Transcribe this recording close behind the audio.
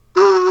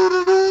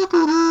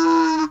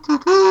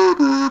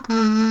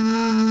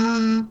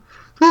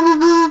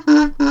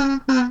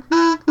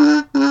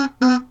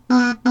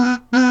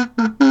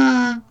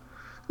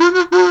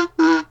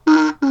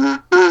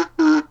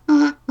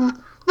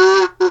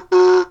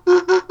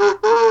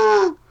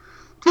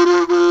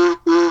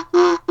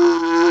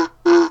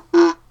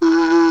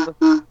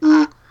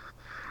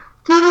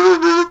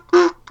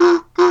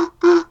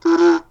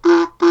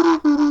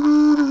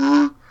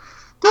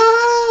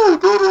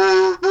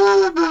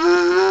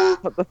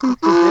What the fuck is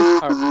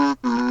this,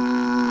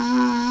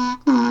 Harry?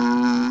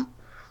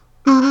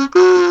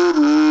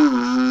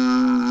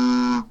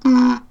 Do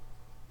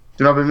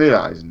you know what I've been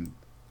realising?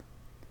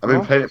 I've been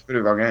What? playing it through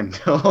the wrong end.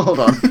 Hold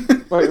on.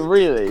 Wait,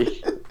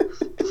 really?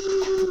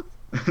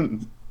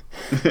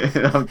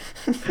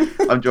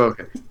 I'm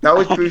joking. That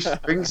was Bruce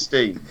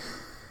Springsteen.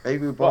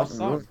 Baby What Born to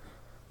song?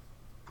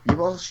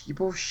 Run. You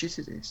both shit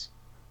at this.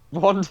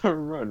 Born to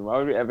Run. Why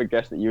would we ever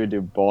guess that you would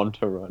do Born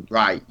to Run?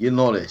 Right, you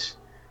know this.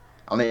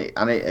 I need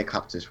to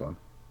clap this one.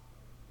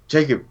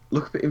 Jacob,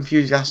 look a bit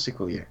enthusiastic,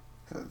 will you?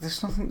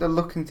 There's nothing to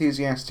look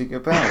enthusiastic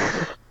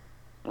about.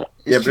 Yeah, It's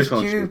but this just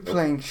one's you good, though.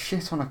 playing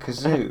shit on a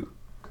kazoo.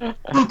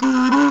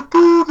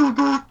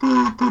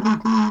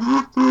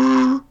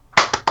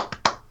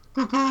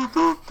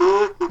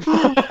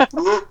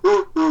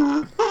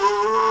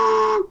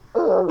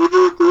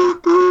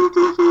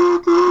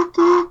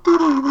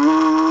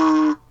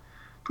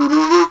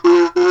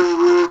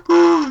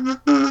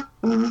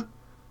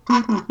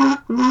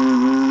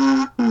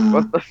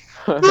 What the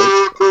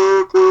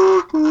fuck?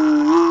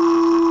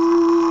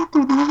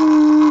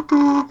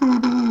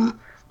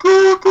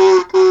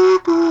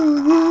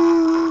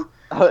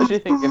 I actually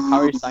think if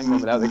Harry sang them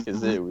without the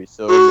kazoo, we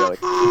still would be like,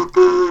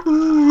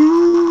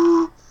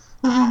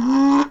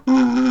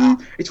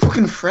 It's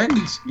fucking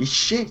Friends. You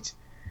shit.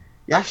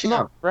 You that's actually not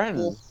have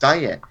Friends.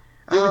 diet.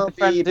 Yeah, but I'll the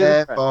Friends be do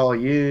there Friends. for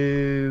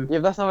you. Yeah,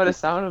 that's not what it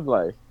sounded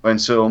like. When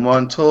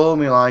someone told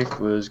me life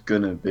was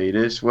gonna be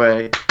this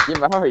way. Yeah,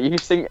 but Harry, you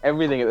sing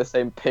everything at the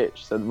same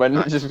pitch, so when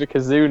it's just a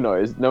kazoo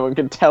noise, no one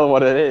can tell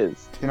what it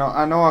is. You know,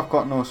 I know I've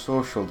got no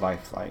social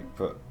life,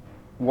 but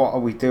what are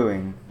we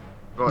doing?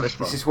 Got this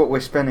one. This is what we're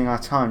spending our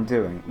time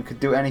doing. We could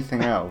do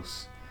anything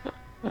else.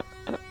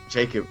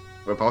 Jacob,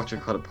 we're about to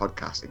record a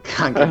podcast. I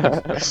can't get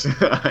into this.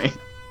 Right?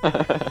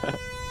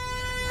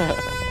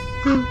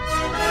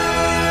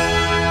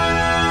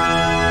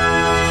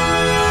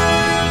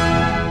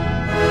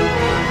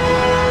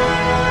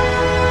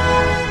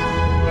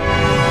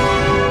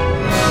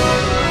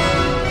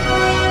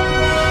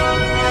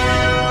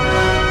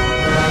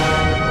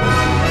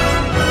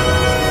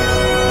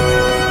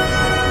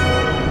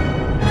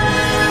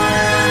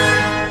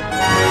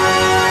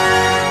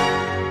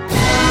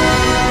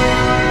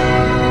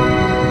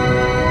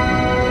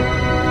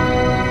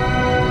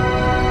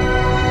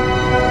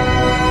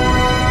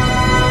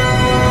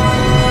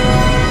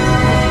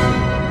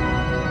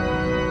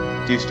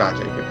 Do start,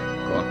 Jacob.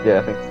 Go on. Yeah,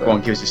 I think so. Go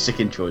on, give us a sick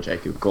intro,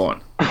 Jacob. Go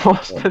on.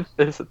 What's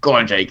this? Go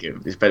on,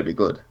 Jacob. This better be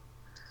good.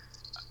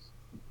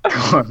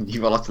 Go on.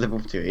 You've got a lot to live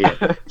up to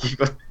here. You've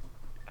got...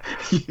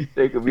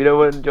 Jacob, you know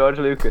when George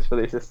Lucas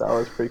released the Star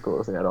Wars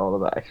prequels and had all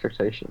of that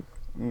expectation?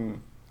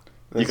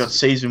 You've got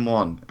season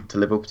 1 to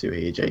live up to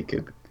here,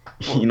 Jacob.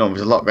 You know,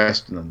 there's a lot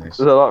resting on this.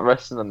 There's a lot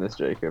resting on this,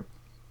 Jacob.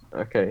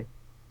 Okay.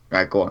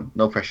 Right, go on.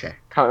 No pressure.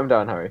 Count him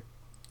down, Harry.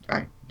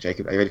 Right,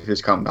 Jacob, are you ready for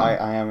this countdown?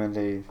 I am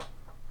indeed.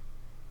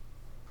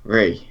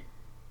 3.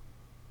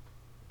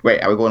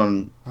 Wait, are we going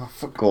on Oh,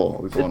 fuck. go?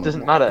 Are we going It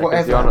doesn't on... matter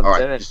because Whatever. you're not Alright.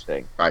 saying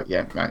anything. Right,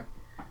 yeah, right.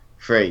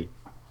 3,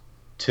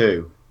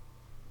 2,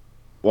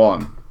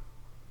 1.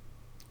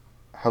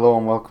 Hello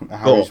and welcome to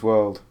Harry's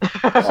World.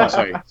 Oh,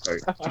 sorry.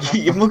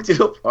 You've mucked it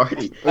up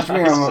already. What do you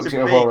mean This I is looked a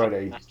it up big-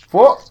 already?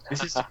 What?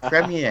 This is the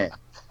premiere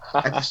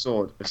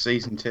episode of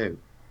season 2.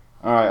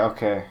 Alright,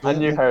 okay. I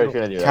knew Harry was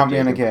going to do that. Count me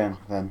in Jacob. again,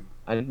 then.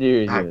 I knew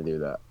he was going to do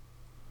that.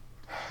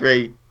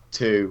 3,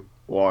 2,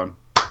 1.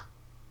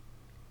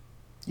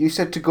 You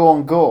said to go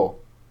on go.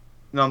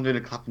 No, I'm doing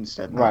a clap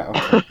instead. Right,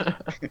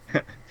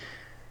 okay.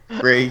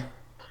 3,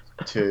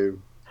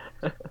 2,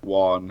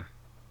 1.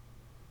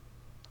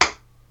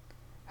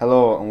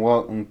 Hello and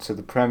welcome to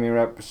the premiere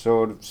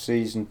episode of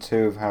season 2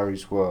 of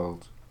Harry's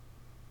World.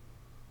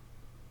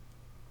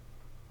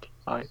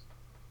 Hi.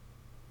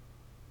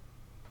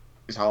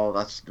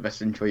 That's the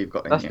best intro you've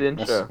got in That's here. the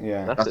intro. That's-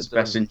 yeah. That's That's it the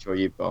best done. intro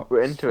you've got.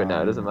 We're into it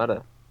now, it doesn't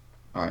matter.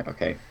 Alright,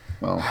 okay.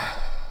 Well,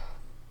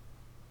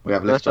 we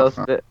have Do you lift want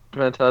off now.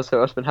 to tell us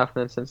what's been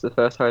happening since the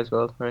first Harry's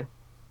World, Harry?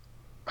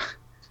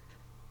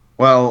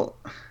 Well,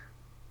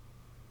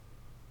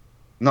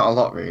 not a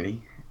lot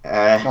really.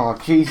 Oh,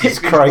 Jesus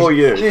Before Christ.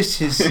 you.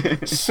 This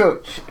is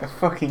such a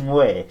fucking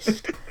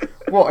waste.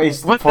 What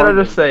is the What did point I of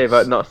just say this?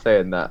 about not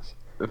saying that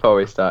before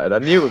we started? I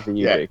knew it would be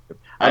you, Yeah. Jacob.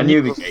 I knew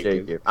it would be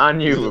Jacob. I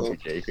knew it would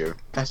be Jacob.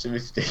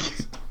 Pessimistic.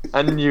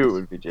 I knew it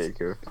would be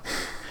Jacob.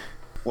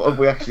 What have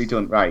we actually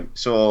done? Right,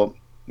 so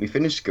we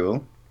finished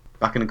school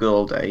back in the good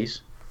old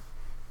days.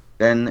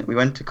 Then we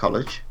went to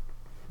college.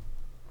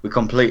 We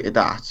completed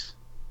that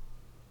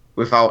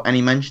without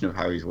any mention of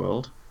Harry's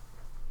World,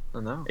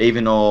 I know.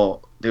 even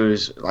though there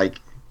was like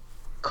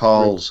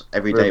calls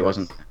every day, Rumours.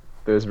 wasn't there?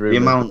 There's The rumours.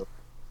 amount.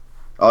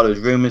 Oh, there was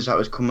rumours that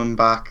was coming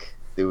back.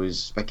 There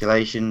was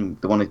speculation.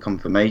 They wanted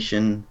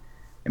confirmation,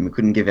 and we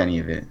couldn't give any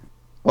of it.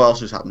 What else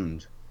has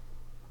happened?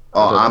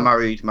 Oh, I don't I know.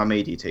 married my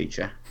media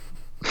teacher.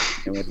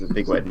 And we had a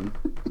big wedding.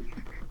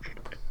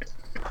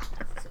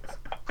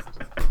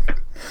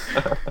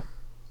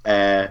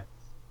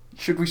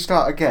 Should we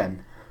start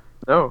again?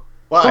 No.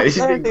 Why? Stop This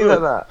has saying been things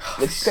good. like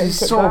that. It's This getting is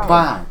cut so down.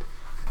 bad.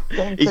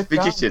 He's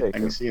fidgeting. I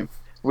can see him.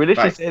 We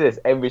literally Right. say this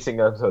every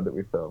single episode that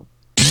we film.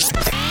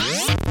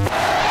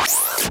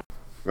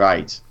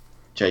 Right,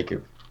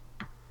 Jacob.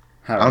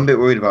 Harry, I'm a bit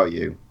worried about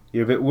you.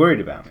 you're a bit worried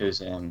about me.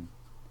 Because,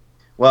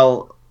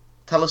 well,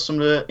 tell us some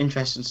of the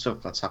interesting stuff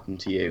that's happened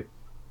to you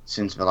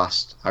since the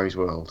last Harry's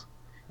World.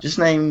 Just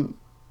name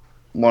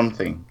one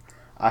thing.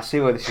 I see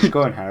where this is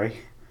going, Harry.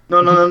 No.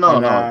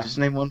 And, Just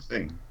name one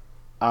thing.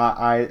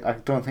 I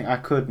don't think I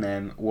could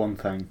name one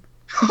thing.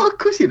 Of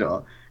course you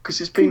not. Because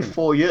it's been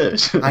 4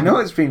 years. I know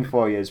it's been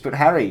 4 years, but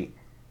Harry,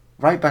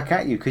 right back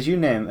at you, because you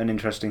name an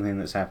interesting thing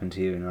that's happened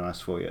to you in the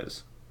last 4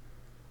 years.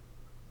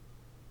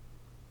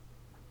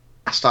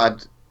 I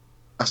started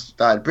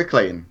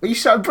bricklaying. Well, you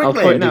started I'll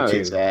bricklaying, point out-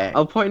 did you?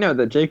 I'll point out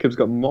that Jacob's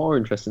got more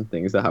interesting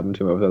things that happened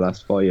to him over the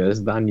last 4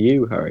 years than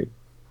you, Harry.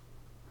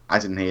 I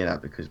didn't hear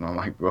that because my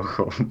mic broke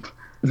up.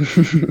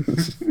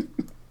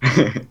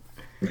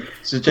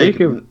 So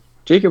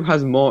Jacob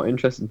has more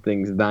interesting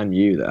things than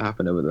you that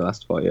happened over the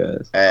last 4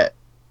 years.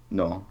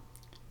 No.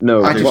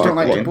 No, I just what- don't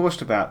like to what-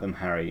 boast about them,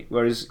 Harry.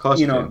 Whereas, course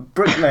you you know, do.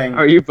 bricklaying...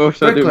 Are you both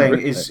still doing Bricklaying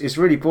bricklaying? is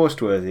really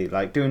boast-worthy.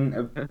 Like, doing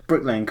a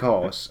bricklaying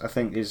course, I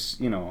think is,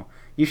 you know,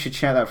 you should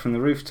shout that from the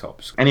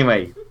rooftops.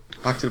 Anyway,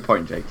 back to the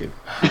point, Jacob.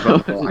 You've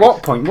got no life.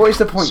 What point? What is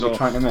the point So- you're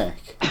trying to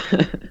make?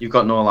 You've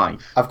got no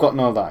life. I've got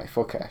no life.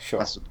 Okay, sure.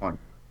 That's the point.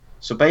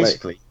 So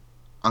basically,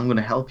 I'm going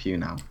to help you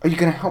now. Are you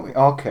going to help me?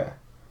 Okay.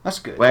 That's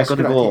good. We're That's a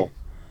going to good go idea.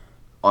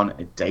 on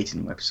a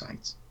dating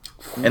website.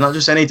 And not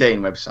just any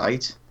dating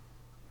website.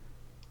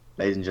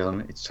 Ladies and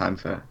gentlemen, it's time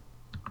for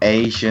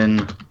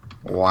Asian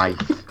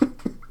Wife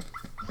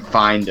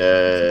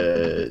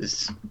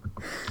Finders.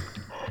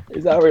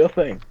 Is that a real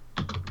thing?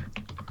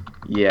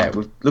 Yeah,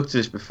 we've looked at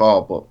this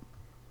before, but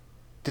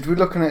Did we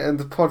look at it in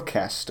the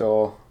podcast,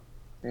 or...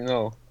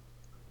 No.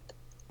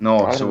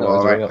 no, I so don't we're know,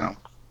 it's alright real. now.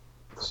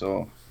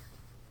 So,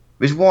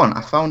 there's one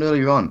I found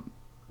earlier on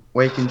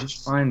where you can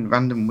just find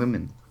random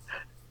women.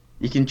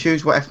 You can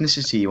choose what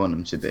ethnicity you want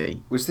them to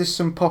be. Was this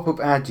some pop-up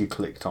ad you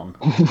clicked on?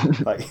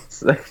 Like...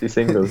 Sexy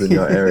singles in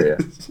your area.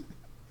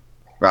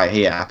 Right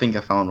here, I think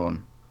I found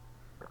one.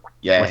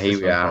 Yeah, What's here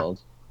this we one are.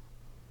 called?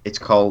 It's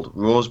called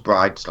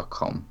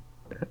rosebrides.com.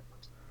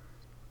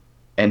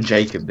 And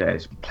Jacob,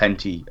 there's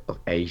plenty of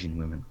Asian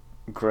women.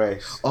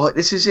 Great. Oh,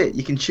 this is it.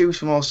 You can choose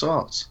from all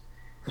sorts.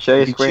 Share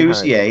your You screen, choose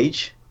Harry. the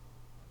age.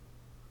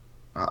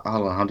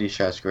 Hold on, how do you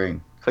share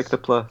screen? Click the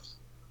plus.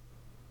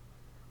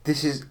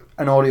 This is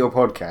an audio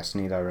podcast,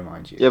 need I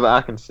remind you? Yeah, but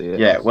I can see it.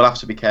 Yeah, we'll have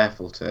to be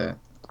careful to.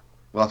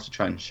 We'll have to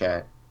try and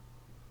share.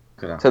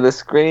 So the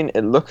screen,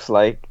 it looks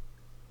a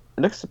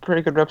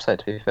pretty good website,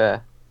 to be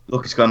fair.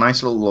 Look, it's got a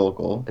nice little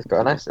logo. It's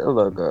got a nice little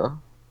logo.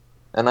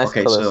 A nice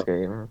Okay, colour so-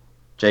 scheme.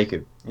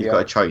 Jacob, you've Yeah.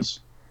 got a choice.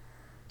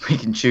 We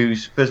can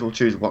choose. First of all,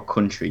 choose what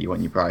country you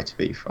want your bride to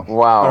be from.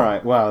 Wow.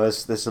 Alright, wow,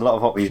 there's a lot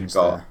of options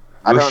got- there.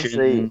 I don't see...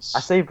 Russians. I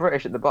see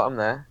British at the bottom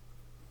there.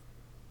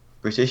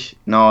 British?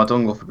 No,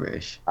 don't go for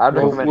British. I'd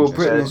Well, recommend...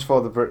 Britain is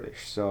for the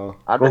British, so...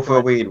 I'd Go for a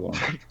recommend weird one.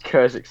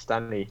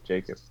 Kazakhstani,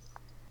 Jacob.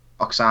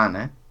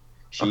 Oksana.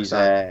 She's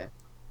Oksana.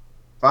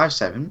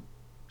 5'7".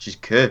 She's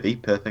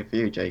curvy, perfect for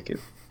you, Jacob.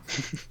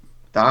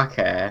 Dark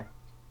hair,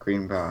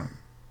 green brown.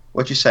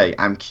 What'd you say?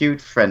 I'm cute,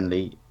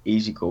 friendly,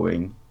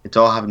 easygoing. It's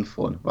all having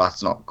fun. Well,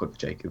 that's not good for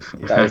Jacob.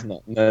 That is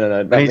not... No.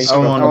 That need makes I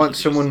someone- want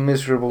someone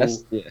miserable,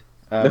 That's, yeah.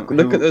 Look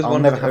who at those I'll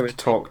ones never that have are to in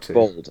talk to.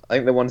 bold. I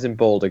think the ones in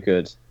bold are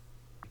good.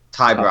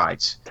 Thai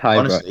brides. Thai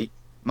Honestly,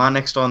 my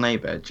next door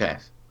neighbour,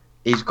 Jeff,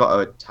 he's got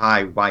a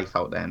Thai wife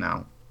out there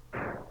now.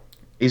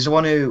 He's the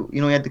one who, he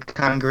had the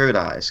kangaroo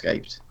that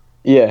escaped.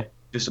 Yeah.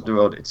 Just up the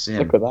road, it's him.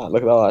 Look at that.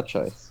 Look at all that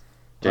choice.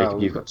 Jacob, Wow.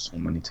 you've got so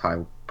many Thai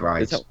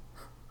brides. Is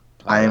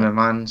I am a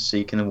man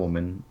seeking a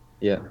woman.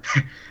 Yeah.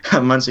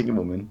 A man seeking a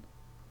woman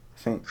I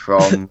think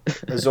from,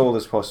 as old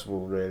as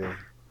possible, really.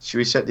 should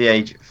we set the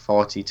age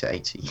 40 to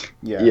 80?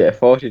 Yeah, Yeah,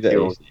 40 to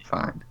You'll 80. be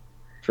fine.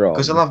 From.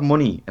 Because they'll have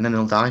money and then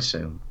they'll die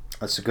soon.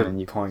 that's a good And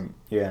you- point.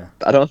 Yeah.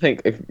 I don't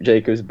think if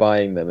Jacob's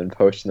buying them and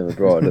posting them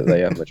abroad that they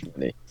have much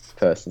money,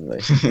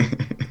 personally.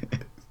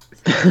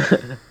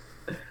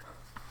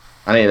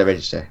 I need to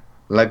register.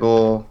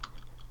 Lego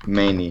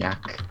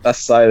Maniac. That's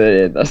signing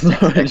in. That's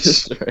not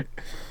registering.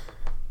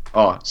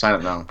 Oh, sign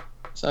up now.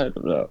 Sign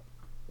up now.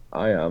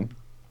 I am.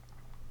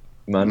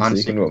 Man Man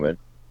seeking seeking- woman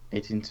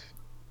 18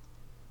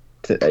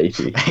 to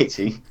 80. to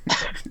 80.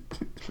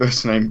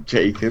 First name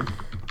Jacob.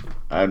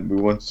 And we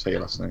want to say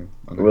your last name.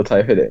 Okay. We'll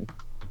type it in.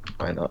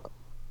 Why not? With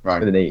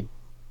Right. an E.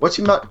 What's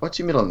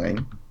your middle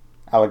name?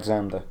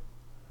 Alexander.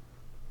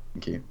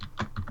 Thank you.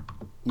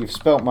 You've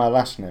spelt my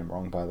last name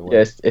wrong, by the way.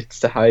 Yes, it's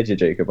to hide you,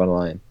 Jacob,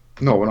 online.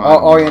 No, we're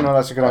not. Oh, yeah, no,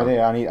 that's a good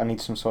idea. I need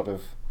some sort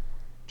of...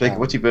 Jacob,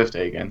 what's your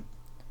birthday again?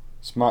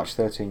 It's March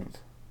 13th.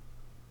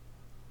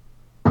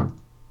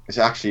 It's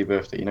actually your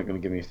birthday. You're not going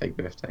to give me a fake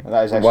birthday.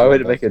 That is actually Why my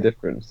would it make a birthday.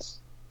 difference?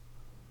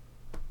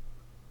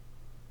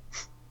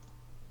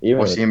 Email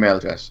What's it. the email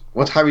address?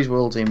 What's Harry's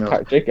World's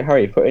email? Jacob,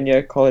 Harry, put in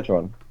your college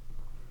one.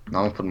 No,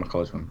 I'm putting my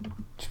college one.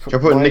 Just Should I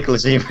put my-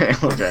 Nicholas' email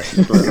address?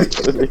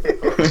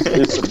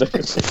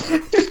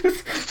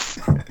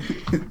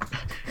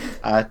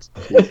 At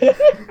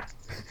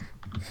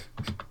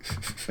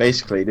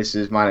Basically, this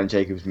is mine and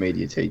Jacob's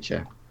media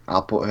teacher.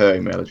 I'll put her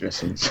email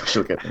address in so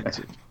she'll get the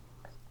message.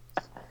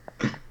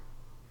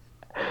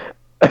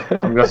 I'm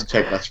gonna have to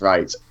check that's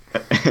right.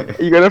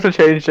 You're gonna have to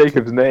change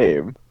Jacob's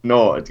name.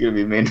 No, it's gonna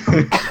be Min.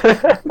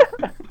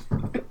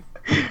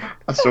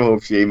 I still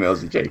hope she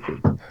emails you,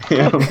 Jacob.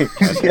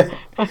 Yeah.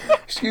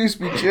 Excuse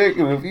me,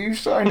 Jacob, have you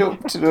signed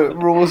up to the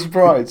Rose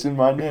Brides in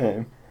my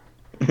name?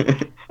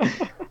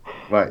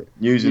 Right,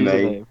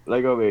 username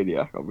Lego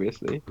Maniac,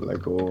 obviously.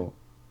 Lego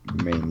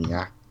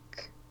Maniac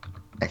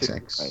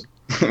XX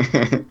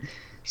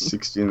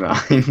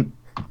 69.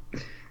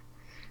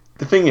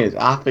 The thing is,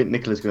 I think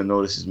Nicola's gonna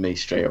know this is me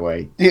straight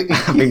away. I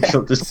think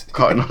she'll just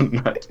cotton on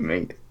that to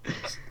me.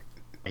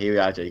 Here we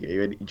are, Jacob. Are you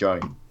ready to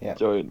join?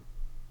 Join.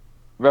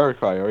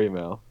 Verify your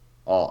email.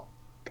 Oh,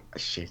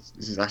 shit.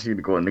 This is actually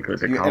gonna go on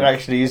Nicola's It account.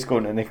 actually is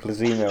going to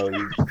Nicola's email,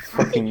 you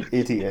fucking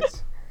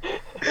idiot.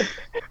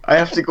 I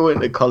have to go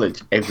into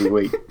college every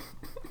week.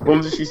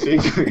 What does she say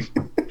to me?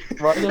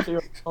 Why did you go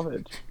to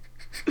college?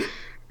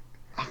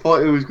 I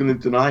thought it was gonna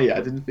deny it. I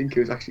didn't think it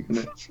was actually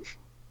gonna.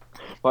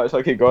 Right, so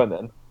I keep going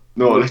then.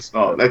 No, let's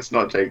not. Let's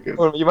not, Jacob.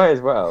 Well, you might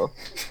as well.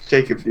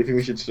 Jacob, do you think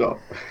we should stop?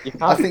 You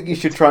can't. I think you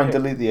should try and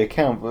delete the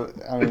account, but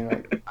I mean,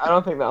 like, I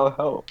don't think that'll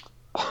help.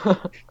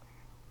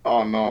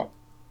 Oh no.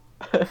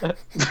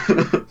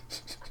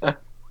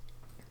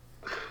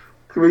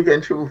 Can we get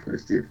in trouble for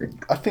this, do you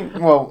think? I think,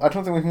 well, I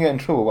don't think we can get in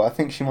trouble, but I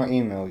think she might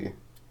email you.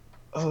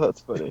 Oh,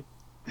 that's funny.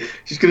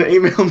 She's gonna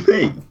email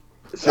me.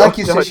 Like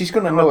you said, she's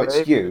going to know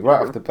it's you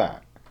right off the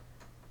bat.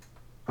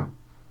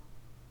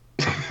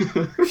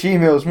 If she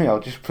emails me, I'll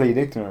just plead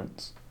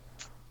ignorance.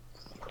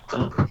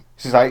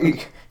 She's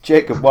like,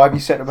 Jacob, why have you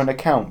set up an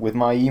account with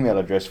my email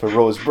address for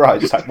Rose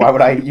Bride? It's like, why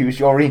would I use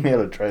your email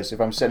address if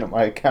I'm setting up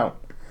my account?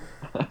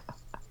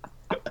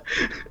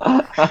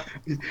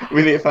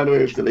 We need to find a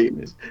way of deleting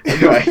this.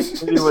 Anyway.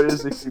 Anyone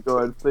is keep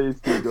going, please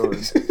keep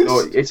going. No,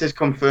 it says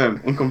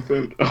confirm,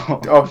 unconfirmed.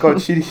 Oh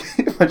god, she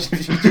imagine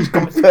if she just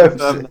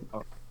confirms it.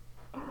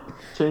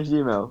 Change the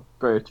email.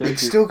 Bro, change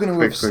It's still going to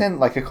have Quick. sent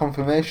like a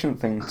confirmation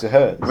thing to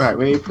her. Right,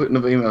 we need to put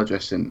another email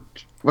address in.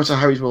 What's a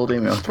Harry's World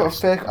email Just put a address?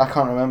 fake. I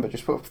can't remember.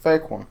 Just put a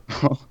fake one.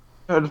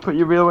 No, just put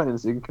your real one in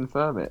so you can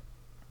confirm it.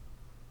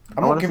 I'm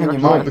I not wanna giving see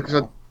you your my No, because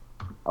email.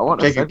 I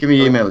want Jacob, give me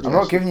your email I'm address.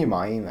 not giving you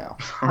my email.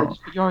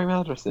 Just put your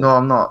email address in. No,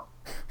 I'm not.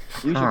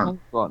 Use your can't. own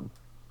one.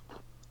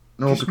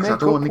 No, Just because I make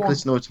don't want up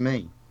Nicholas to know it's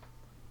me.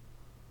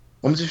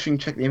 I'm just going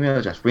to check the email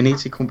address. We need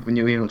to come up with a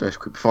new email address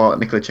quick before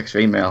Nicola checks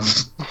her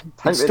emails.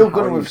 Type It's in still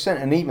going to Harry. have sent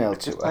an email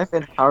to Just her. type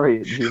in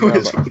Harry at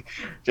gmail.com.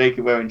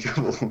 Jacob, we're in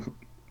trouble.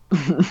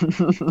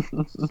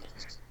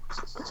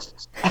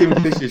 Kim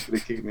Fisher's going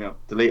to kick me up.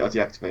 Delete or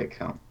deactivate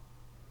account.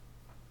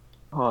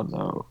 Oh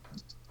no.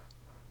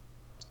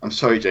 I'm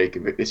sorry,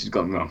 Jacob, if this has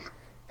gone wrong.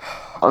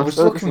 I I'm was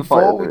so looking disappointed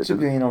forward that to it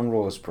didn't. being on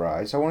Rose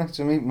Brides. I wanted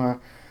to meet my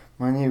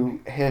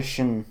new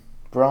Haitian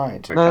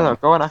bride. No,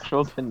 go on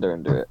actual Tinder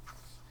and do it.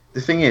 The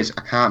thing is,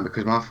 I can't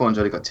because my phone's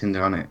already got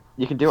Tinder on it.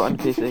 You can do it on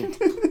PC.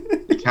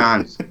 You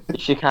can't.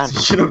 She can.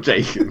 Shut up,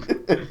 Jacob.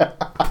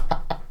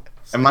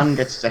 A man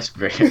gets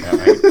desperate,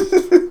 alright?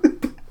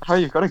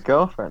 Harry, you've got a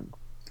girlfriend.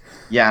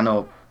 Yeah, I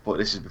know, but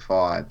this is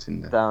before I had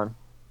Tinder. Down.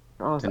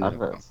 Oh, it's Tinder.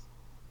 adverts.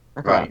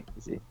 Okay. Right.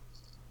 Easy.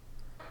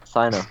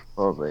 Sign up,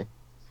 probably.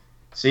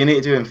 So you need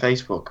to do it on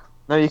Facebook.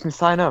 No, you can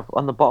sign up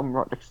on the bottom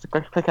right. Just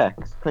click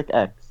X. Click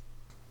X.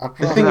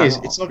 The thing no, is,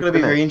 no. it's not going to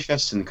be very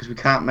interesting because we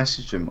can't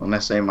message them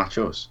unless they match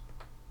us.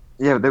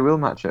 Yeah, they will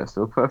match us.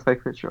 They'll put a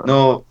fake picture on.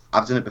 No,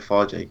 I've done it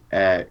before, Jake.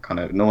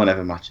 Connor, no one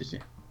ever matches you.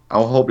 I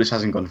hope this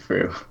hasn't gone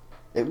through.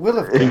 It will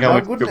have Think done. how Why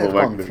much wouldn't it have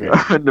trouble gone work through?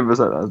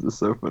 100%. That's just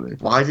so funny.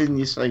 Why didn't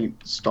you say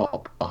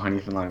stop or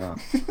anything like that?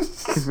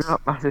 Because we're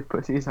not massive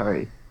pussies,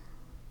 Harry.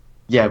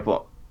 Yeah,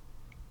 but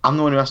I'm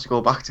the one who has to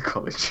go back to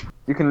college.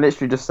 You can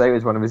literally just say it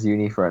was one of his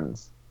uni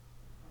friends.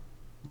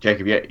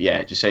 Jacob,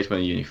 yeah, just say it's one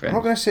of your uni I'm not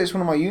friends. going to say it's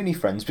one of my uni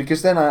friends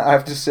because then I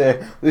have to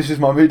say, this is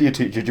my media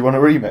teacher, do you want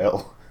her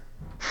email?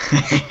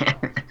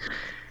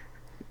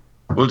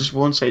 Well, just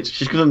won't say it.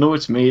 She's going to know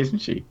it's me, isn't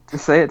she?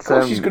 Just say Of it's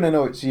course she's going to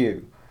know it's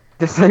you.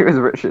 Just say it was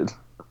Richard.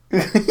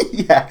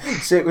 Yeah,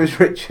 say it was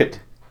Richard.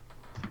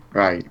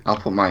 Right, I'll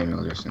put my email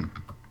address in.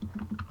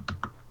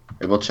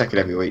 We'll check it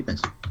every week then.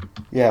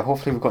 Yeah,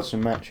 hopefully we've got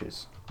some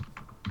matches.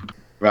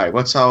 Right,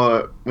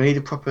 we need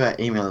a proper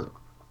email,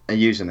 a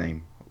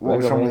username. What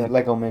was Lego wrong with Maniac.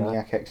 Lego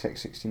Maniac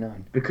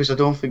XX69? Because I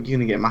don't think you're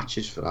going to get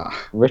matches for that.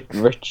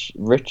 Rich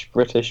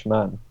British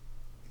man.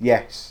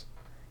 Yes.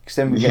 Because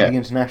then we get Yeah. the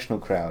international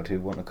crowd who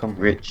want to come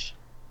here. Rich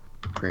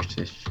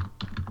British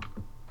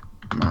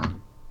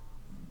man.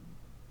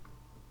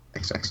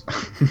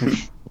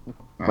 XX.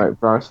 Right,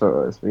 browse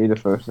photos. We need a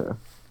photo.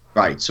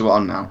 Right, so we're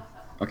on now.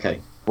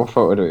 Okay, What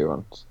photo do we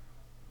want?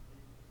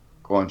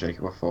 go on,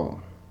 Jacob. What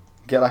for?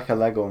 Get like a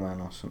Lego man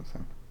or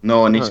something.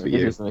 No, it needs to No, be it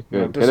you. doesn't look No,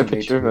 it good. Get a doesn't need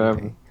picture to of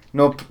be him. me.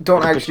 No,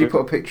 don't Get a actually picture.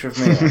 put a picture of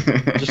me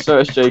on. Just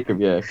search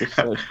Jacob, yeah. Just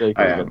search Jacob.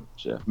 I and am. get a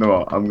picture.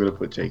 No, I'm gonna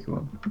put Jacob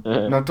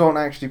on. No, don't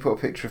actually put a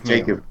picture of me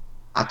Jacob,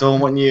 I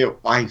don't want your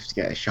wife to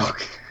get a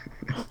shock.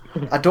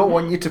 I don't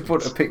want you to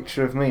put a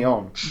picture of me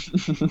on.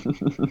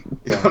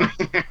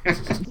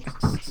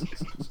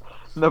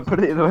 No, put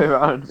it the way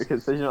around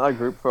because then you're not a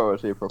group photo,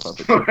 so your profile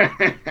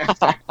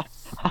picture.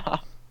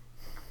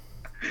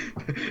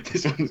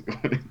 This one's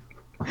going.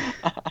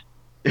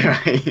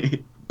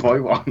 Right,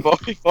 boy one.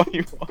 Boy,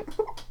 one.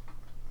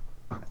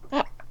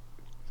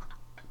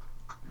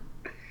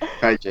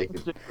 Right,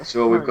 Jacob.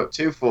 So we've got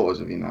 2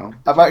 photos of you now.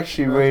 I'm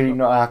actually really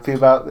not happy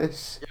about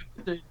this.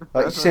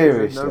 Like,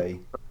 seriously.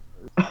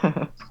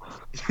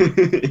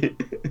 Very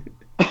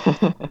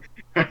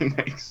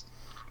nice.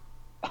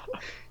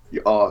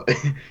 You are.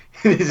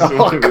 This is Oh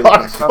one of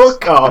God, the-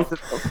 fuck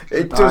off.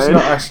 It does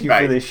not ask you for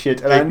Right. this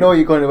shit, and I know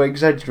you're going to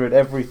exaggerate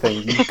everything,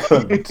 you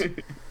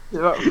cunt.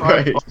 You're about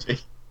Right,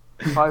 Jake.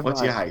 5'9".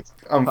 What's your height?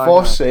 I'm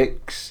 5'9".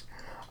 4'6".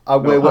 I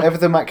weigh No. whatever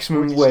the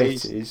maximum What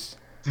weight do you is.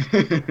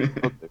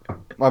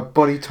 My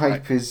body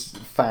type is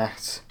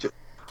fat.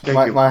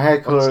 Jacob, My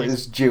hair colour what's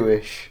is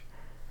Jewish.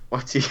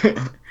 what's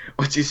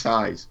your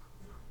size?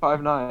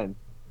 5'9".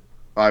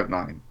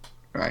 5'9".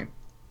 Right.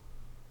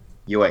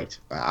 You 8.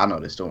 Right, I know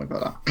this, don't worry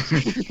about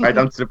that. Right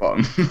down to the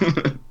bottom.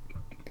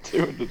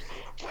 200,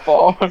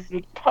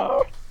 400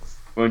 pounds.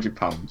 400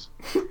 pounds.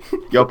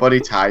 Your body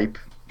type.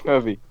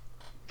 Curvy.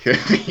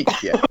 Curvy.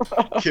 Yeah.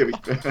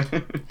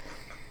 Curvy.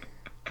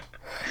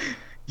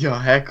 Your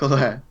hair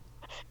colour.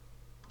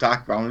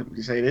 Dark brown, would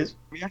you say it is?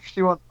 We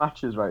actually want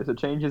matches, right? So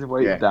change his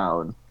weight Yeah.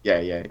 down. Yeah.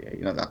 You're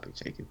not that big,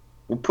 Jacob.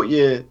 We'll put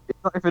you. It's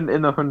not even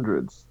in the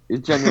hundreds.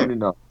 It's genuinely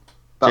not.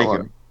 That Jacob,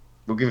 one.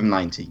 we'll give him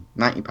 90.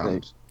 90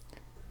 pounds.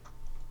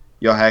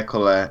 Your hair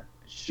colour,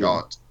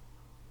 short.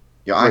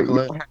 Your eye Wait,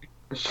 colour, your hair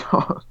is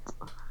short.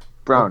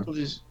 Brown. What colour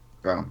is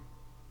brown?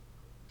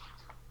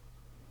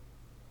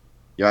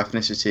 Your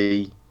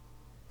ethnicity,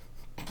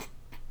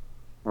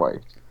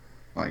 White.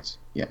 white.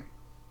 Yeah.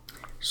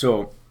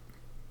 So,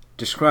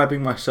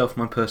 describing myself,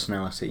 my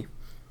personality.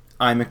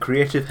 I'm a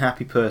creative,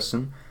 happy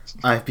person.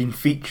 I've been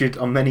featured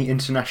on many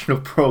international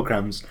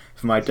programmes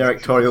for my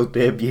directorial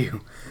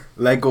debut,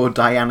 Lego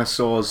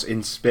Dinosaurs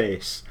in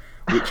Space,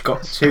 which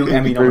got 2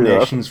 Emmy True, though.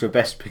 nominations for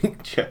Best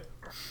Picture.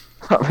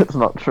 That's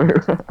not true.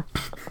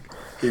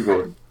 Keep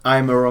going. I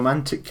am a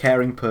romantic,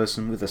 caring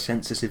person with a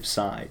sensitive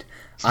side.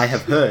 I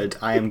have heard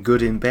I am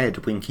good in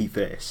bed, winky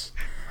face,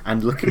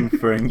 and looking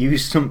for a new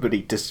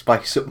somebody to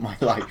spice up my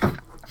life.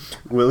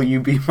 Will you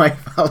be my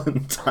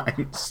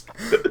Valentine's?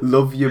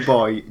 Love your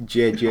boy,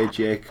 JJ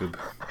Jacob.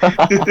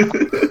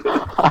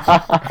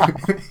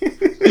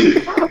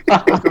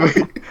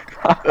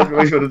 That's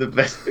always one of the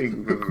best things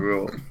we've ever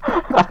wrote.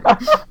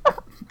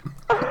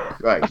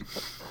 Right.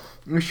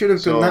 We should have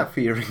done So- that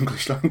for your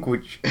English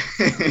language.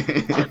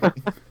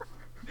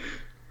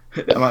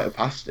 I might have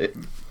passed it.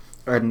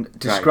 And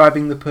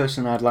describing the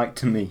person I'd like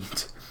to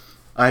meet.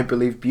 I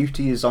believe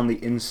beauty is on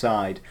the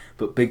inside,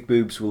 but big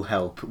boobs will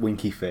help,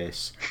 winky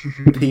face.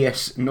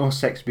 P.S. No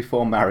sex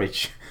before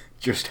marriage,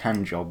 just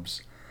hand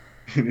jobs.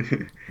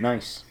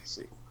 Nice.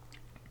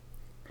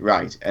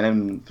 Right, and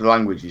then for the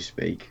language you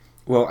speak.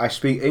 Well, I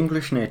speak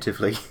English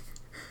natively,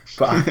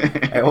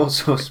 but I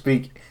also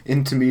speak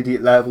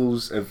intermediate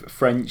levels of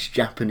French,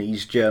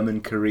 Japanese,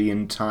 German,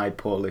 Korean, Thai,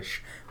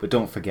 Polish, but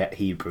don't forget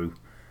Hebrew.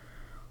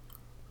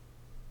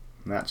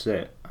 That's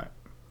it.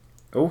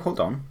 Oh, hold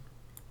on.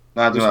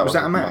 No, I don't know. Was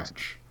that a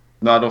match?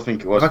 No, I don't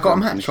think it was. Have I got a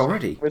match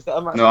already? Was that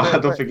a match? No, I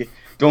don't think it.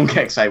 Don't get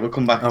excited. We'll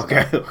come back to Okay,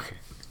 that. okay.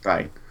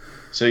 Right.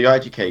 So your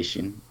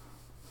education,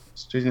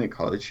 student at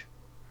college.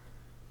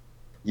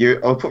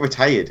 I'll put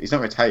retired. He's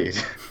not retired.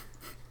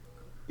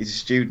 He's a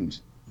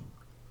student.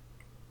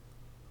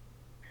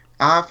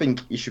 I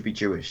think you should be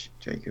Jewish,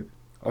 Jacob.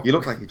 You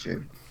look like a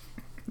Jew.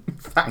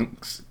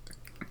 Thanks.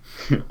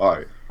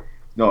 Alright.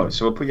 No,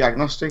 so we'll put you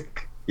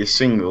agnostic. You're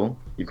single.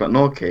 You've got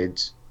no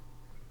kids.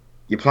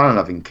 You plan on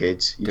having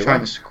kids. You're Do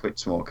trying I? to quit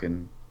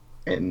smoking.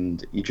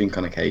 And you drink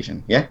on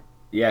occasion. Yeah?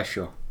 Yeah,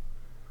 sure.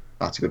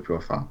 That's a good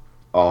profile.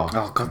 Oh.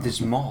 Oh god,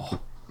 there's more.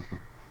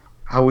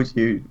 How would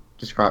you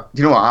describe...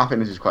 Do you know what? I think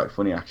this is quite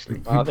funny,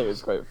 actually. I think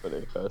it's quite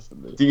funny,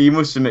 personally. You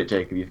must admit,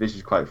 Jacob, if this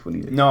is quite funny.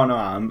 No,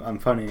 I'm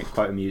finding it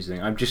quite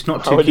amusing. I'm just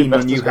not How too would you keen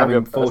best on you describe having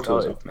your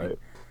photos of personality me. type?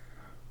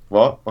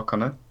 What? What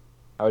kind of?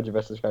 How would you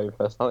best describe your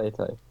personality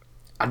type?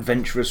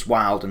 Adventurous,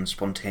 wild, and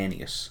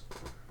spontaneous.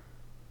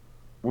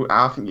 Well,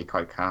 I think you're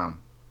quite calm.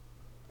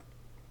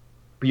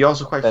 But you're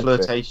also quite Eccentric.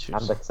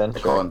 flirtatious. And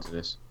eccentric. According to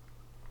this.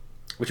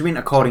 What do you mean,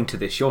 according to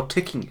this? You're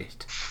ticking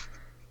it.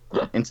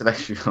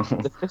 Intellectual.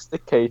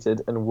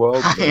 Sophisticated and High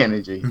worldly.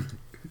 energy.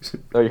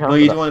 No, you can't No, do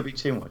you that. don't want to be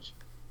too much.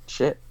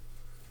 Shit.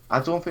 I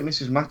don't think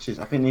this is matches.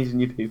 I think these are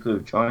new people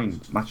who've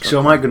joined. Match So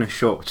am I going to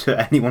show it to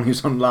anyone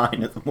who's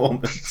online at the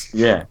moment?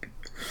 Yeah.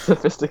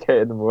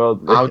 Sophisticated and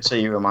worldly. I would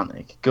say you're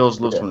romantic. Girls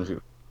love Yeah. someone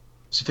who's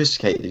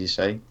sophisticated, did you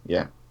say?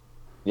 Yeah.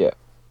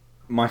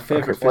 My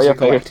favourite What are your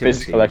physical favourite activities.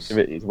 physical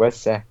activities? Where's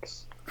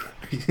sex?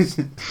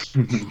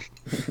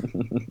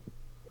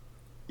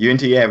 You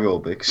into your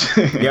aerobics?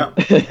 Yeah.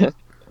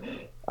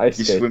 Ice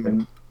You skating.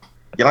 swimming.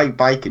 You like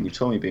biking. You've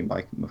told me you've been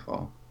biking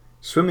before.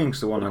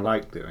 Swimming's the one I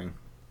like doing.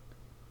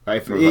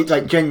 Like,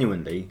 like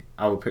genuinely,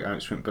 I would pick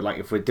out swim. But like,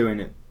 if we're doing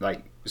it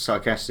like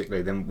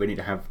sarcastically, then we need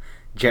to have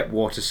jet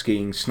water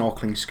skiing,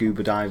 snorkeling,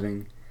 scuba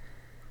diving.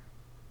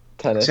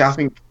 Tennis. See, I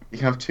think you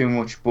can have too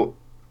much, but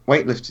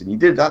weightlifting, you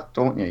did that,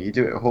 don't you? You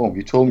do it at home.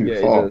 You told me Yeah,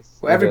 he before. does.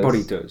 Well,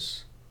 everybody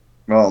does.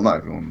 Well, not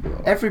everyone.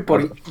 But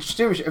Everybody.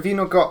 Seriously, have you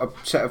not got a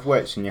set of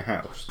weights in your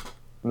house?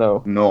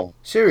 No. No,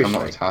 Seriously,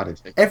 I'm not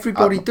retarded.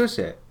 everybody does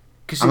it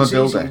because I'm a it's easy.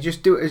 builder. You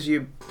just do it as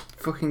you're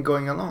fucking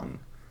going along.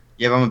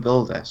 Yeah, but I'm a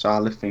builder, so I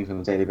lift things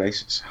on a daily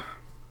basis.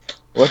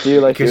 What do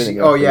you like Because doing?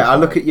 in your free I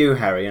look time? at you,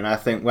 Harry, and I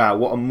think, wow,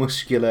 what a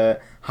muscular,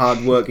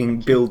 hard-working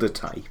builder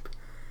type.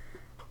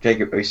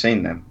 Jacob, have you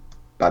seen them?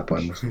 Bad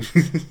boy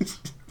muscles.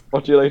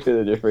 What do you like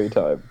doing in your free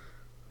time?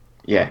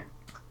 Yeah.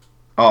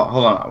 Oh,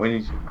 hold on. We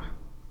need.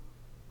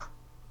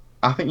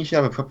 I think you should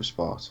have a proper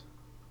sport.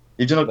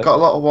 You've got a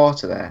lot of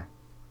water there.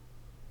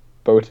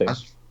 Boating.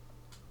 That's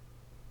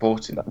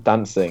boating.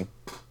 Dancing.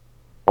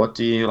 What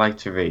do you like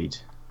to read?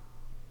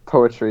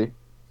 Poetry.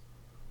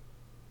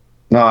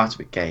 No, that's a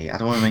bit gay. I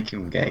don't want to make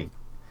him gay.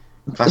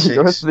 You go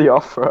Classics, to the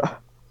opera.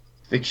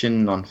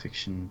 fiction,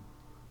 non-fiction,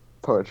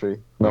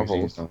 Poetry.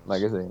 Magazines, Novels.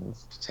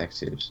 Magazines.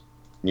 detectives,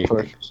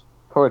 newspapers.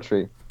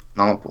 Poetry.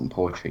 No, I'm not putting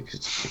poetry because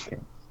it's a bit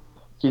gay.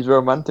 He's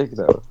romantic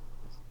though.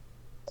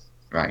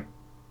 Right.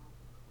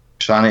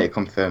 So I need to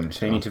confirm.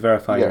 So you need to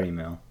verify your Yeah.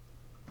 email.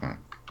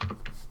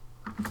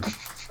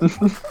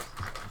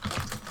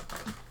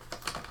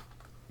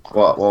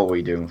 What are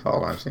we doing for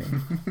our lives here?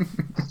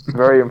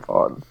 Very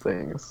important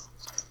things.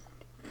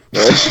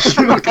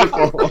 You're not gonna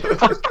follow.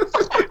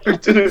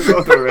 We've done it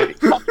already.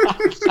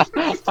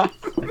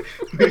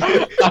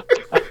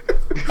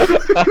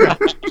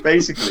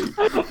 Basically,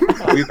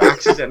 we've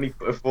accidentally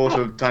put a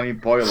photo of Danny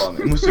Boyle on.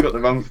 It must have got the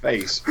wrong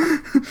face.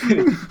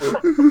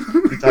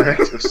 The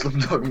director of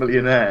Slumdog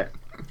Millionaire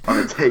on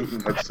a dating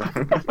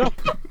website.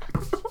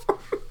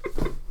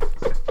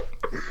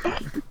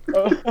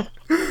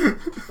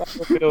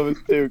 That film is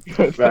too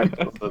good. Right,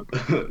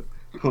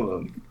 hold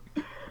on.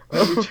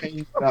 Let me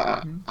change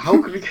that.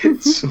 How can we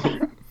get so?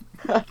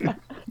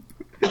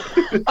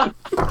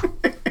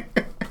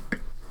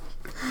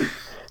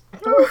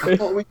 I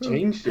thought we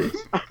changed it.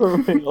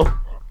 Real.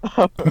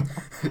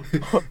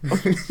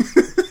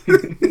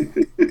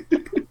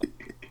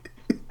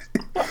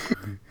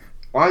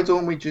 Why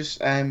don't we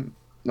just no,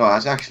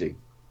 that's actually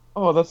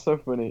Oh, that's so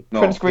funny. no.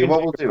 Prince Okay, Green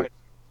what we'll Jacob- do?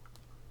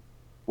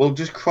 We'll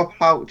just crop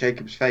out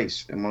Jacob's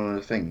face in one of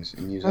the things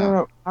and use No,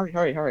 no, no.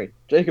 Hurry.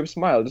 Jacob,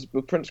 smile. Just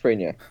we'll print screen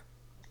you.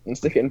 And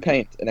stick it in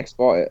paint and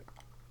export it.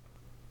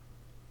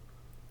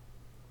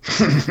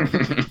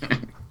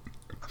 that.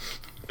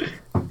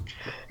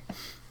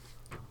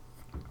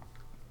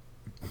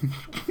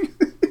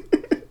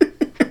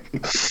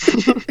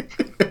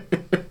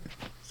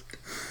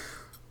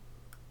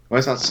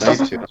 Where's that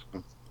saved to?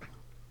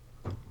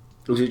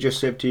 Was it just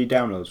saved to your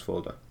downloads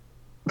folder?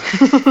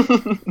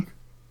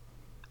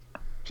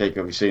 Jacob,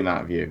 have you seen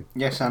that view?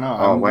 Yes, I know.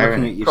 Oh, I'm where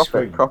looking in at your Crop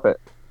screen. it. Crop it.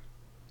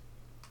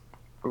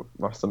 Oh,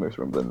 my stomach's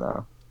rumbling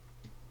now.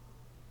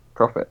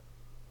 Crop it.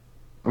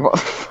 What the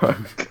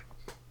fuck?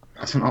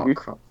 I don't know. You-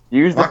 Crop.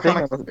 Use the Why thing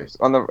can't I on do this?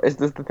 the. Is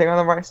this the thing on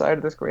the right side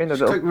of the screen? The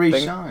Just click little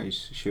thing?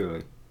 resize,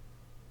 surely.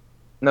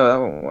 No, that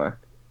won't work.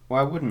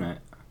 Why wouldn't it?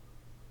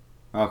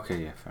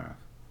 Okay, yeah, fair enough.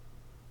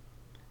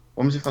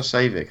 What happens if I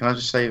save it? Can I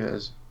just save it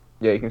as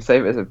Yeah, you can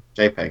save it as a.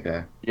 JPEG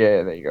there?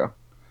 Yeah, there you go.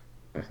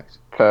 Perfect.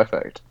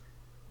 Perfect.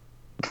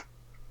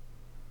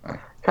 Right.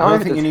 I don't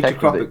believe think the you need to detective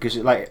crop that- it because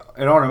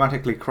it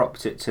automatically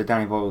cropped it to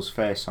Danny Boyle's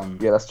face on.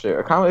 Yeah, that's true.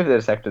 I can't believe they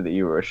detected that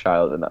you were a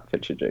child in that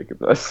picture, Jacob.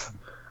 That's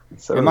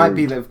so. It might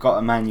be rude. they've got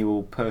a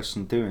manual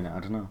person doing it. I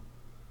don't know.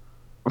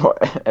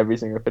 What, every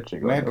single picture.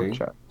 Going Maybe. over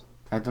chat.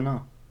 I don't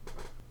know.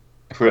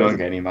 If we don't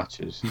get any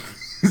matches,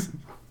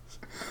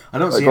 I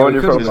don't Like, see go how on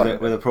you your could profile.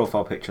 with a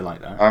profile picture like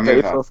that. I Get your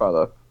remember that. profile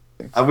up.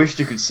 I wish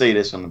you could see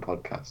this on the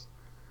podcast.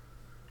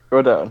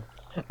 Go down.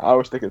 I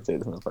wish they could see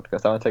this on the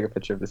podcast. I want to take a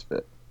picture of this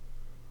bit.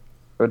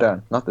 Go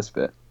down, not this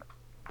bit.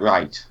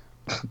 Right.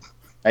 Are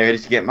you ready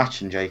to get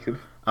matching, Jacob?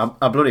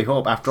 I bloody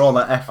hope after all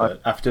that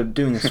effort, after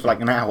doing this for like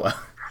an hour,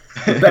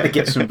 we better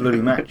get some bloody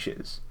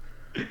matches.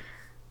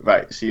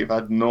 Right, so you've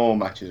had no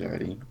matches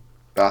already.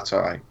 That's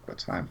alright, got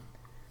time.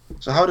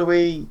 So how do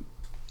we...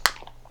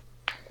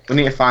 We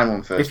need to find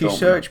one first, If you don't we?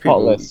 search Hot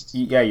people, list.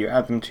 you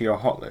add them to your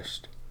hot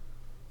list.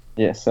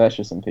 Yeah, search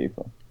for some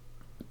people.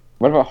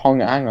 What about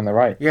Hong Ang on the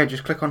right? Yeah,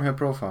 just click on her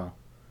profile.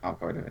 I'll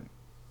probably do it.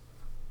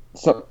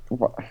 So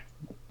what?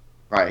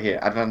 Right, here,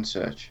 advanced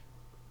search.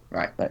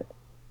 Right,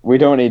 We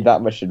don't need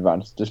that much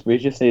advanced. We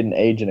just need an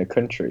age and a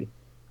country.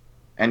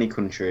 any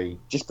country.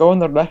 Just go on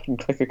the left and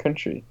click a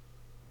country.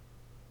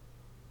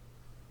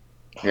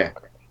 Right,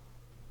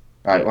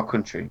 Yeah. what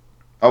country?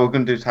 Oh, we're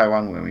going to do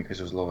Taiwan, weren't we? Because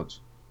there's loads.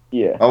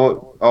 Yeah. We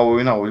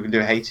know, we're going to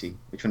do Haiti.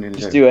 Which one do you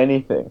Just do? do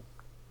anything.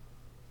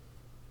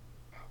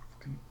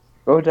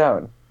 Go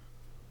down.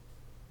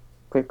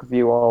 Click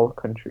view all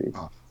countries.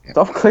 Oh, yeah.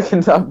 Stop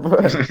clicking that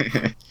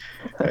button.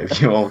 Right,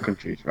 view all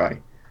countries,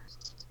 right.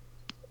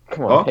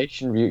 Come on, Oh.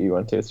 Haitian beauty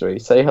 1, 2, 3.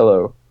 Say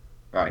hello.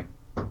 Right.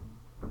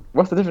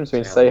 What's the difference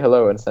between Say say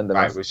hello and send a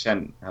Right, message? we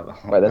sent. Hello.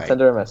 Right, then right.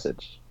 send her a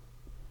message.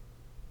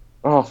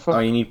 Oh, fuck. Oh,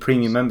 you need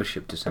premium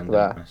membership to send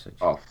That. a message.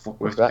 Oh fuck,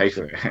 we have That to pay shit.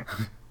 for it.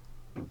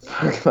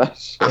 Fuck that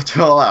shit.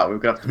 After all that, we're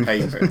gonna have to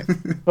pay for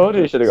it. Told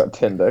you should have got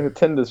Tinder.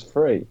 Tinder's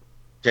free.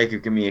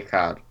 Jacob, give me your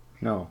card.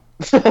 No.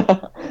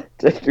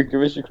 Jacob,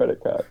 give us your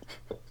credit card.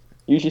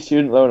 Use your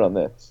student loan on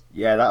this.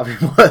 Yeah, that would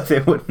be worth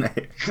it, wouldn't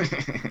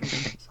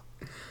it?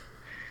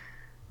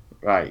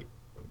 Right,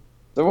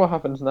 So what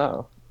happens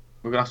now?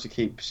 we're gonna have to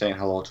keep saying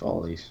hello to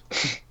all these.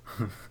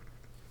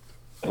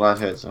 Well, I'd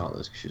heard to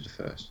Hollis because she's the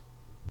first.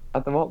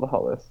 Add them all to the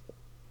hot list.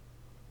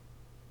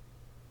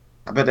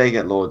 I bet they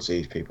get loads of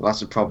these people. That's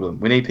the problem.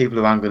 We need people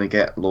who aren't going to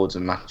get loads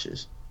of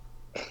matches.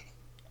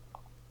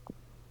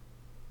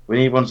 We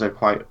need ones that are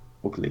quite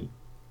ugly.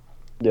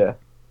 Yeah.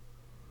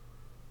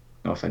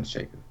 No offense,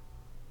 Jacob.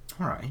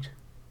 Alright.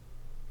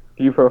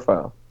 View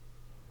profile.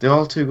 They're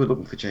all too good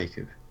looking for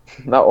Jacob.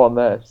 That one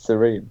there,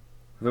 Serene.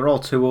 They're all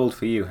too old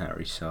for you,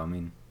 Harry, so I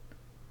mean...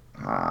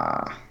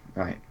 Ah,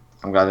 right.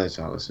 I'm glad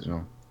they're Hollis as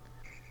well.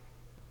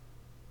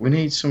 We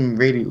need some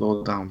really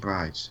low down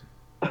brides.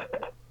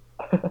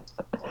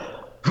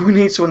 We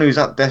need someone who's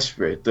that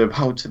desperate, they're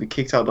about to be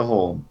kicked out of the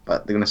home,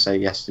 but they're going to say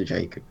yes to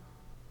Jacob.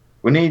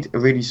 We need a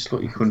really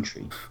slutty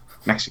country.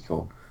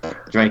 Mexico.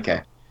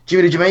 Jamaica.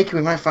 Jimmy to Jamaica,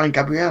 we might find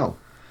Gabrielle.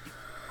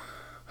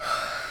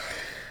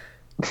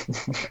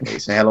 Okay,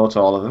 say hello to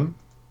all of them.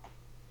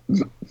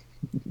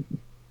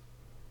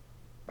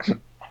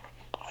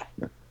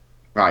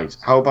 Right,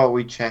 how about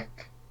we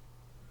check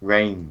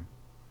Rain?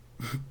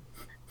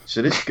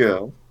 So this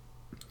girl,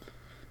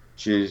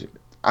 she's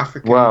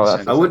African. Wow, that's-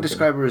 descent. I wouldn't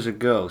describe her as a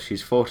girl.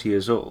 She's 40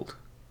 years old.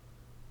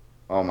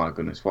 Oh my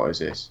goodness, what is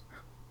this?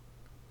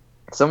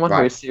 Someone who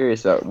Right. is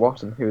serious about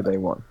what and who they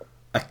want.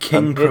 A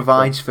king I'm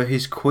provides for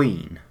his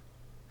queen.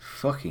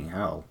 Fucking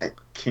hell.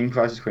 King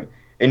Price's Queen.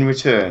 In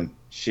return,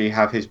 she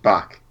have his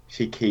back.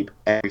 She keep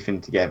everything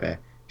together.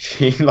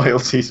 She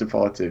loyalty,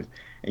 supportive,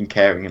 and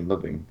caring and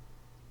loving.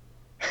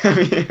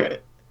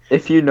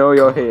 If you know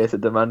you're here to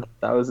demand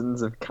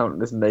thousands of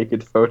countless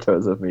naked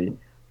photos of me,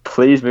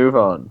 please move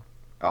on.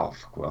 Oh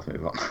fuck, well,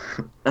 move on.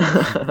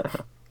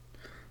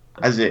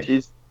 As it.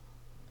 She's.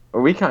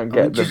 Well, we can't I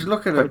get mean, just the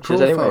look at her pictures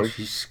profile. anyway.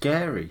 She's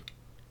scary.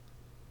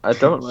 I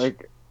don't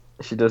like.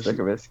 She does look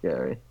a bit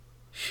scary.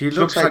 She looks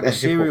looks like like a a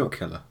serial hippo.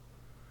 killer.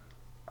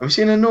 Have you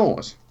seen her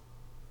nose?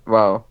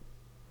 Wow.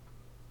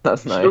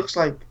 That's She nice. looks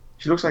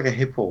like a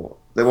hippo.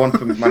 The one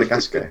from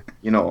Madagascar.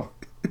 You know.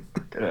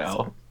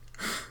 Hell.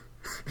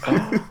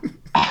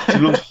 She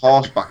loves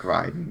horseback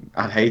riding.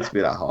 I'd hate to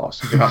be that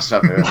horse. If I was to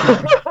have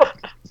her.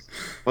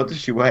 What does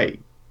she weigh?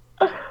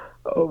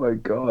 Oh my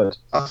god.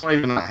 That's not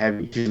even that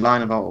heavy. She's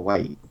lying about her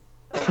weight.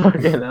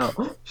 Fucking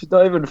hell. She's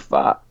not even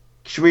fat.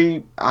 Should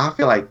we? I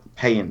feel like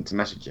paying to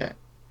message her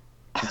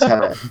to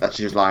tell her that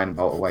she's lying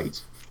about her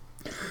weight.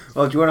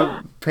 Well, do you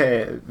want to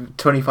pay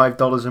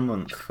 $25 a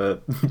month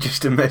for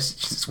just a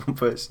message to this one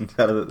person to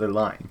tell her that they're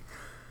lying?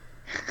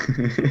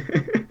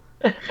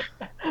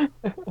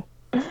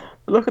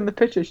 Look in the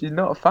picture, she's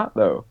not fat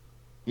though.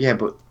 Yeah,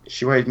 but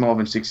she weighs more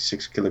than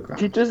 66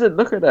 kilograms. She doesn't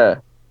look at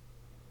her.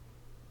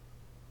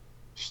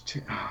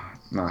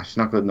 Nah, she's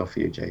not good enough for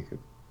you, Jacob.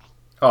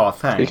 Oh,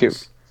 thanks. Jacob.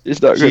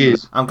 She's not She good.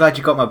 is. I'm glad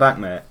you got my back,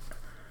 mate.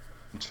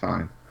 It's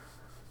fine.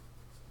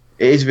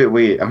 It is a bit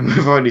weird. I mean,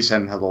 we've already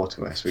sent hello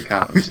to her, so we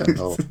can't really send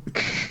hello.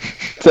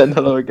 Send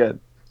hello again.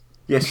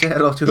 Yeah, say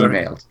hello to her.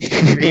 Emailed.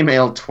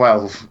 Emailed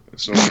 12.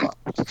 So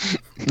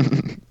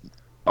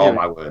oh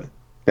my word.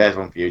 There's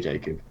one for you,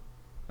 Jacob.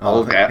 Oh,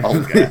 Olga.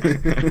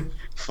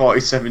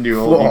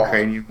 47-year-old Whoa.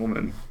 Ukrainian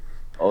woman.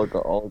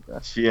 Olga.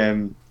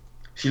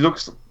 She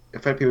looks,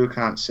 for people who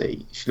can't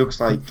see, she looks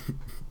like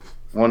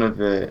one of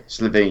the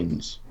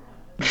Slovenes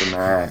from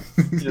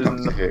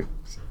Doctor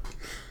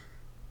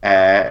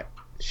Who.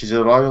 She's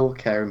a loyal,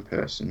 caring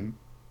person.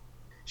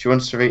 She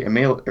wants to meet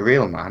a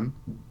real man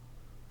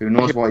who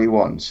knows what he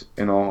wants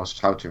and knows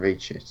how to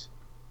reach it.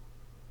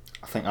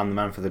 I think I'm the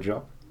man for the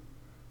job.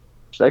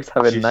 She likes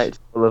having She's- nights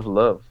full of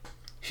love.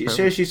 She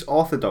says she's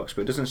orthodox,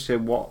 but it doesn't say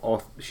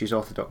what she's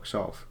orthodox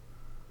of.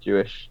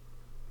 Jewish.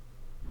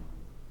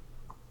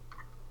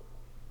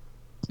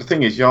 The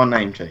thing is, your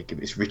name, Jacob,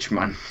 is Rich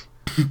Man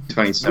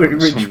 27.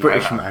 Rich something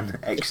British like man,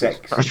 XX.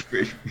 that. Rich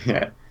British,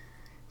 yeah.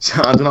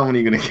 So I don't know when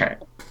you're going to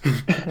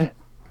get.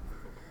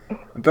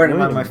 Bearing in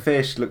mind my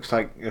face looks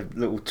like a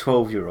little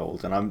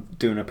 12-year-old and I'm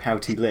doing a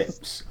pouty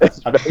lips.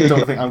 I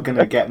don't think I'm going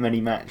to get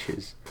many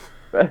matches.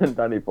 Better than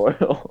Danny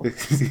Boyle.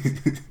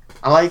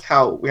 I like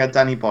how we had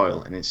Danny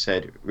Boyle and it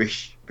said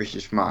Rich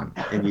British Man,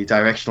 and your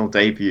directional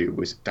debut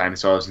was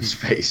dinosaurs in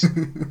space.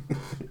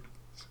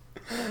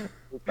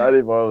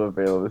 Danny Boyle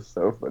reveal was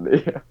so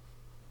funny.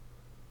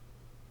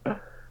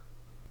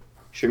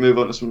 Should we move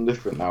on to something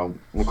different now?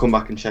 We'll come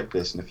back and check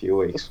this in a few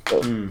weeks.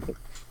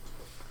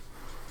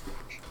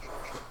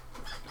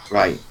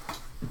 Right.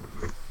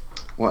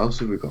 What else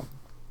have we got?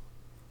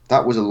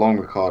 That was a long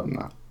recording,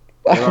 that.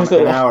 We're on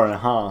an hour and a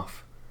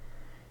half.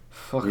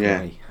 Fuck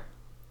Yeah. me.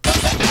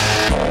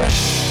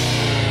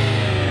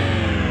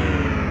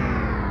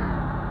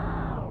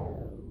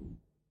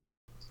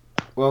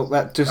 Well,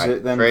 that does Right,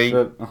 it then. 3.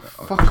 For... Oh,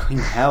 fucking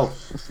hell!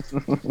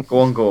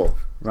 Go on, go.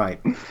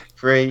 Right.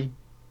 3,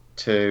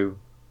 2,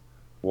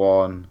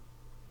 1.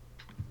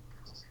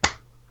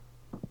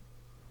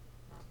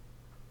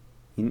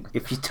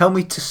 If you tell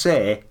me to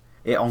say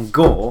it on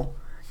go,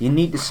 you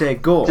need to say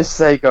go. Just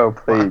say go, What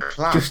a please.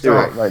 class. Just do it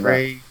Right, right now.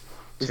 3,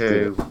 Just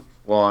do 2,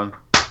 1.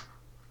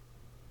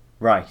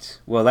 Right.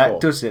 Well, that Go.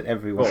 does it,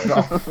 everyone.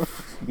 Go. Oh,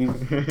 you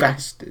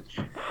bastard.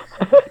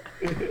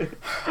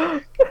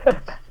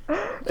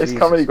 It's Jesus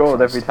comedy gold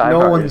Christ. every time. No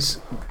Harriet.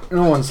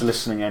 one's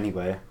listening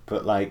anyway.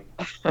 But like,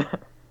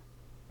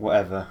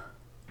 whatever.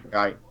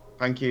 Right.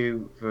 Thank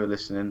you for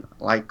listening.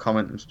 Like,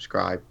 comment, and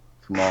subscribe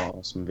for more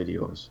awesome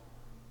videos.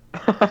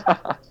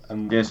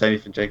 And You gonna say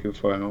anything, Jacob,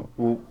 before I know?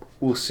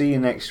 we'll see you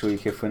next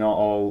week if we're not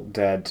all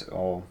dead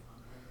or.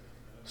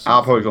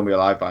 I'll probably gonna be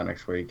alive by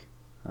next week.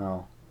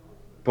 Oh.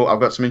 But I've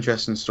got some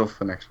interesting stuff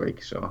for next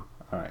week, so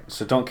Alright,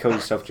 so don't kill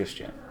yourself just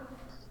yet.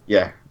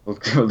 yeah, we'll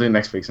do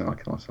next week and I'll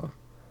kill myself.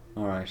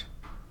 Alright.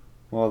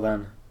 Well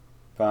then,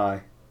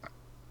 bye.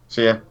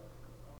 See ya.